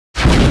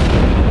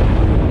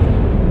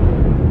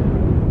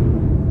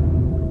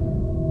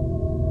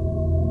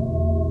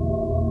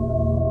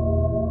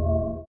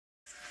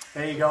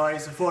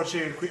guys, I thought I'd show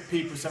you a quick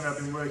peek of something I've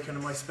been working on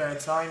in my spare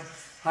time.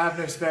 I have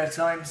no spare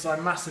time, so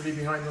I'm massively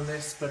behind on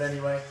this, but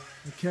anyway.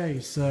 Okay,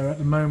 so at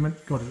the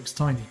moment, God, it looks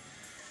tiny.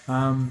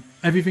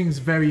 Everything's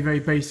very, very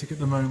basic at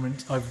the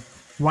moment.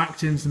 I've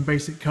whacked in some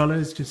basic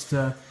colours just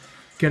to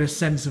get a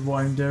sense of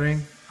what I'm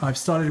doing. I've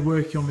started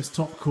working on this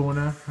top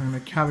corner. I'm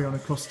going to carry on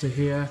across to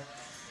here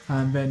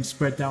and then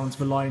spread down to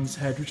the lion's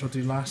head, which I'll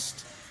do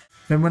last.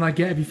 Then when I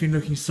get everything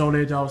looking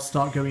solid, I'll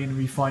start going and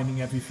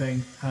refining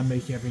everything and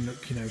making everything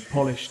look,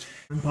 polished.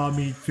 And part of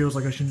me feels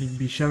like I shouldn't even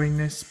be showing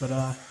this, but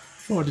I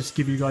thought I'd just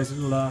give you guys a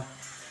little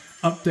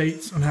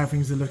update on how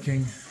things are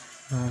looking.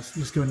 So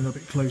let's go in a little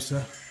bit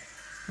closer.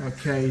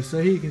 Okay,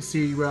 so here you can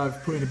see where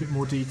I've put in a bit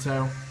more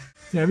detail.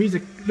 These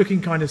are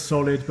looking kind of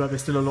solid, but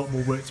there's still a lot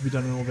more work to be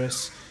done on all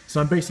this.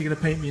 So I'm basically going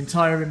to paint the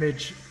entire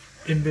image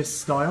in this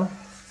style.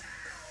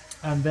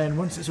 And then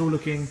once it's all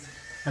looking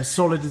as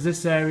solid as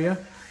this area,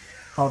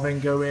 I'll then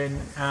go in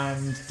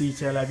and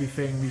detail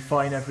everything,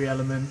 refine every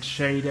element,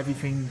 shade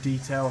everything,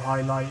 detail,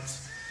 highlight,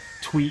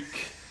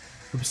 tweak,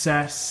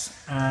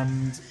 obsess,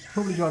 and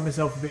probably drive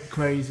myself a bit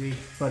crazy,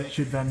 but it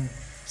should then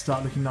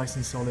start looking nice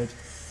and solid.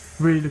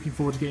 Really looking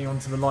forward to getting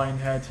onto the lion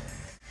head.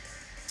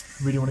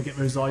 Really want to get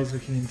those eyes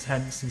looking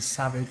intense and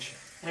savage.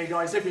 Hey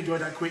guys, hope you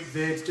enjoyed that quick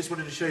vid. Just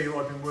wanted to show you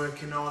what I've been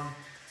working on.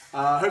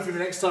 Hopefully the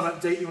next time I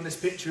update you on this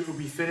picture it will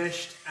be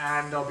finished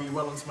and I'll be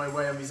well onto my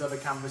way on these other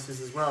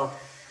canvases as well.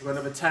 I've got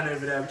another 10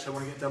 over there which I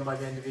want to get done by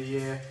the end of the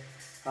year.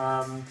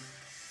 And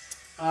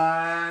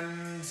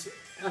I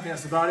think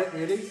that's about it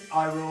really.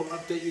 I will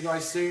update you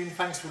guys soon.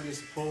 Thanks for all your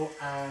support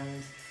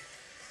and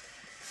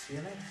see you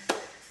later.